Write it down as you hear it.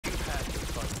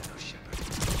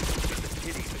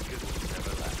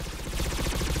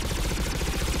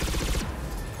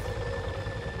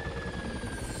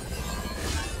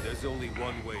only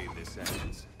one way this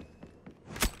ends.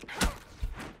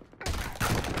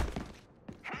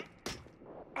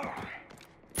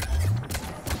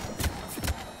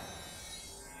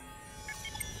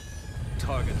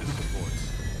 Target the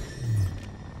supports.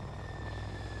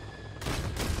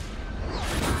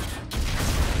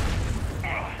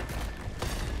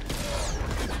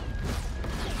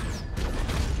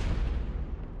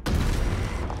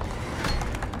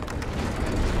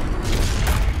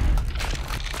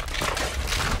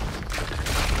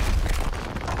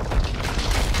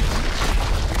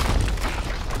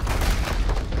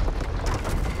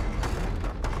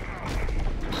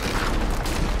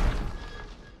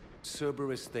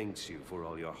 Cerberus thanks you for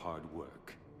all your hard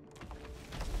work.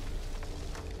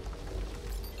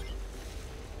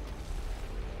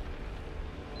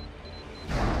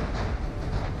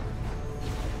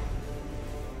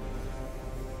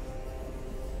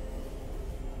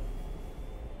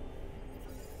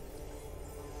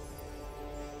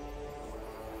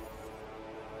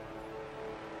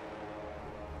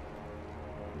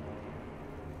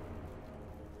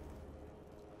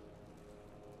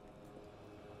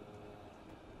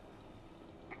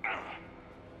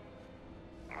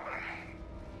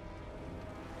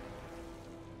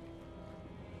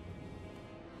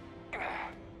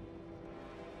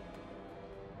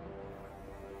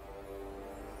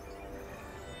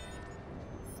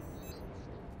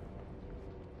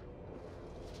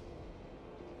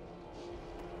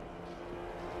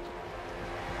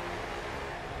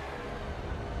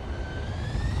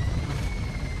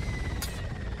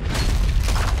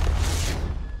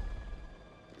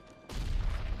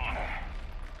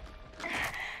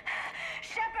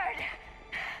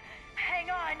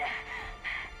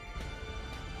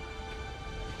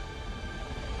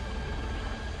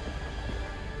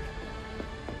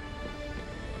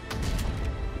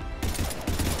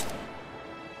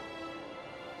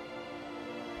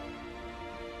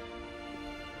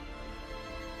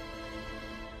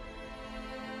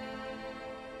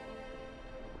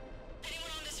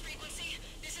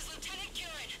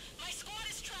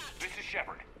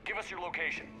 Shepard, give us your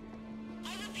location.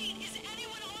 I repeat, is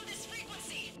anyone on this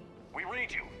frequency? We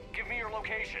read you. Give me your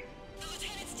location. The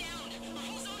lieutenant's down. Our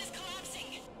whole zone is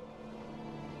collapsing.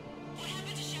 What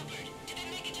happened to Shepard? Did they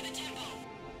make it to the temple?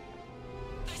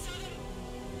 I saw them.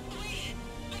 Wait,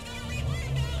 I've got a Reaper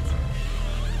inbound.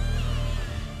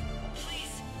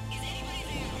 Please, is anybody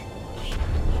there? Wait,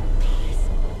 guys,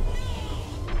 no!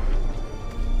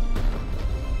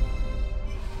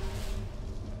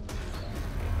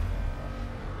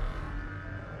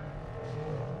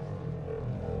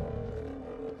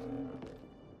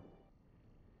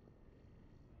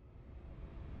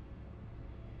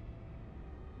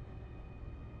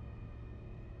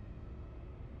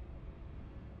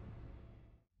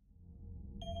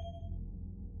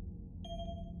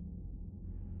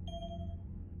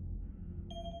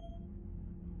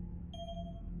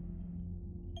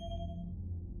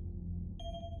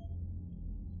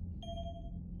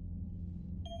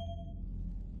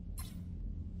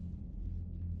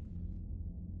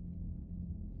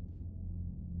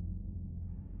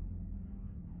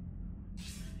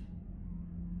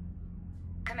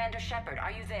 Commander Shepard,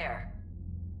 are you there?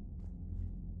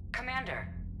 Commander!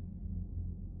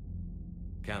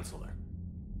 Counselor.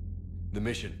 The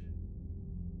mission.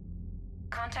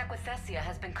 Contact with Thessia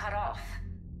has been cut off.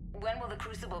 When will the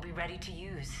Crucible be ready to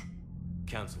use?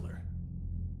 Counselor.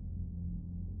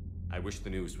 I wish the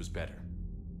news was better.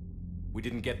 We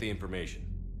didn't get the information.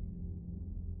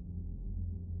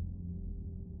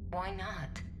 Why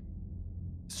not?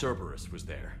 Cerberus was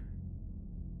there.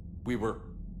 We were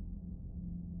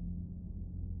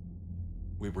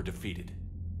defeated.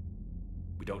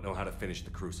 We don't know how to finish the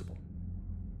Crucible.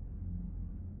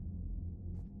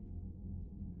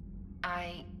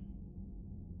 I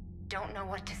don't know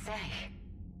what to say.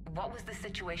 What was the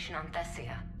situation on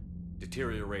Thessia?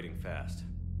 Deteriorating fast.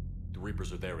 The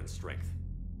Reapers are there in strength.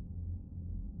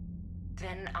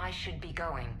 Then I should be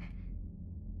going.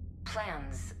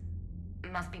 Plans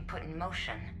must be put in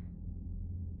motion.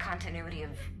 Continuity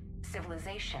of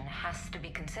civilization has to be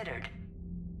considered.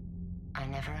 I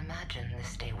never imagined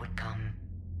this day would come.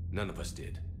 None of us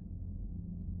did.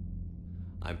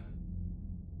 I'm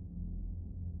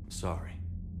sorry.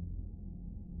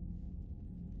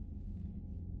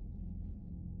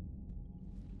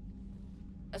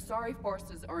 Asari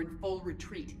forces are in full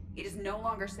retreat. It is no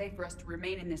longer safe for us to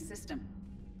remain in this system.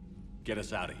 Get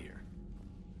us out of here.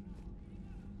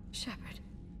 Shepard,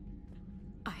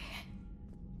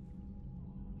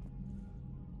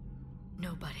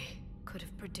 Nobody could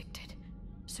have predicted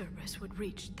Cerberus would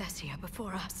reach Thessia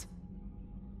before us.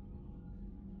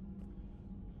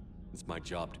 It's my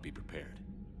job to be prepared,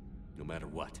 no matter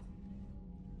what.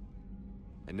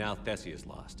 And now Thessia's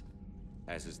lost,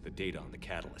 as is the data on the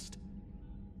catalyst.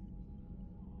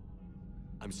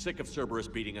 I'm sick of Cerberus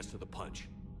beating us to the punch.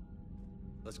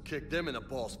 Let's kick them in the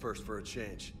balls first for a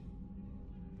change.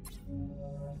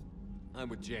 I'm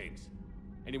with James.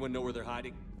 Anyone know where they're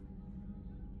hiding?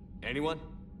 Anyone?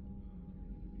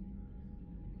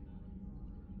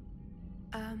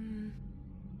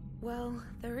 Well,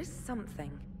 there is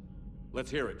something. Let's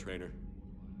hear it, Trainer.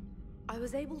 I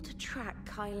was able to track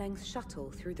Kai Leng's shuttle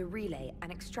through the relay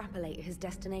and extrapolate his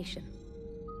destination.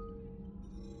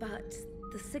 But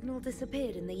the signal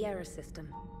disappeared in the Yera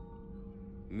system.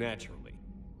 Naturally.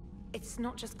 It's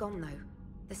not just gone, though.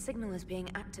 The signal is being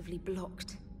actively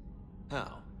blocked.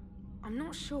 How? I'm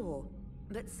not sure,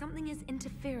 but something is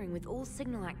interfering with all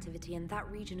signal activity in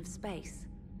that region of space.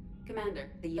 Commander,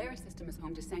 the Yera system is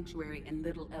home to Sanctuary and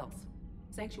little else.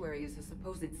 Sanctuary is a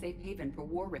supposed safe haven for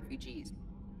war refugees.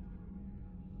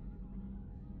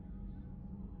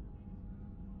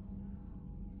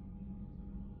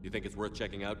 You think it's worth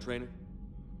checking out, Trainer?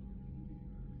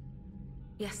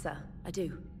 Yes, sir, I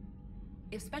do.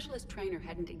 If Specialist Trainer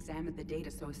hadn't examined the data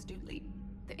so astutely,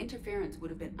 the interference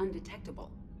would have been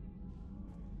undetectable.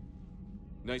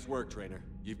 Nice work, Trainer.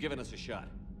 You've given us a shot.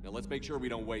 Now let's make sure we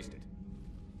don't waste it.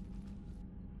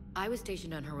 I was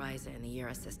stationed on Horizon in the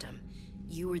Yera system.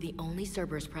 You were the only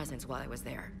Cerberus presence while I was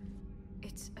there.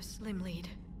 It's a slim lead.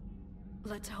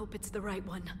 Let's hope it's the right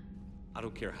one. I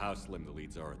don't care how slim the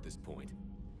leads are at this point.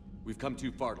 We've come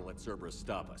too far to let Cerberus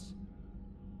stop us.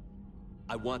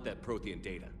 I want that Prothean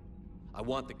data. I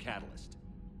want the catalyst.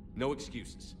 No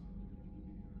excuses.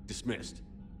 Dismissed.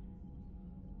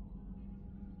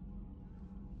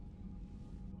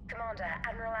 Commander,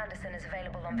 Admiral Anderson is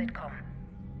available on VidCom.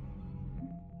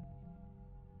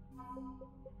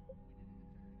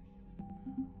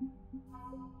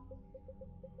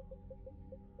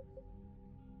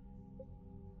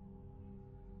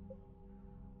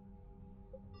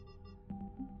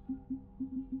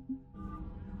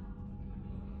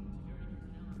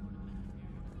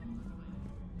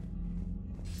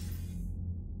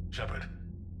 Shepard,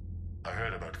 I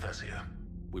heard about Thessia.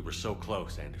 We were so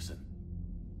close, Anderson.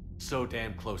 So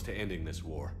damn close to ending this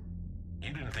war.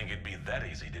 You didn't think it'd be that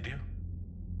easy, did you?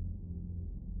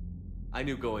 I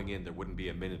knew going in there wouldn't be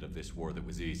a minute of this war that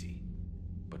was easy.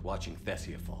 But watching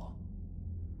Thessia fall,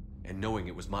 and knowing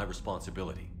it was my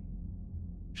responsibility.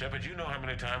 Shepard, you know how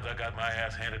many times I got my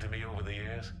ass handed to me over the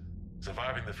years?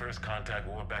 Surviving the first contact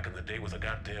war back in the day was a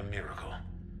goddamn miracle.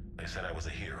 They said I was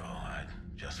a hero. I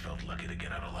just felt lucky to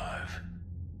get out alive.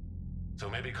 So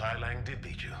maybe Kai Lang did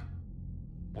beat you.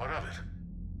 What of it?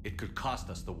 It could cost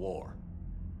us the war.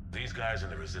 These guys in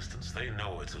the Resistance, they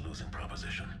know it's a losing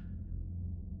proposition.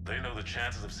 They know the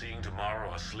chances of seeing tomorrow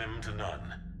are slim to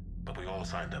none. But we all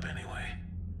signed up anyway.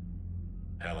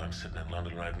 Hell, I'm sitting in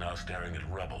London right now staring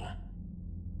at rubble.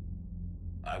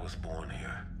 I was born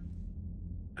here.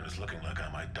 And it's looking like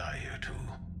I might die here too.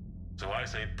 So I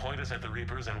say point us at the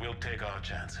Reapers and we'll take our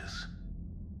chances.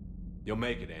 You'll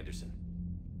make it, Anderson.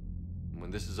 And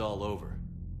when this is all over,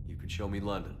 you can show me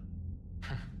London.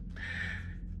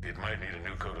 It might need a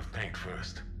new coat of paint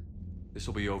first. This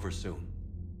will be over soon.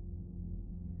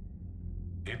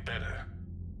 It better.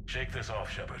 Shake this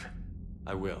off, Shepard.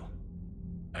 I will.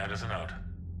 Anderson out.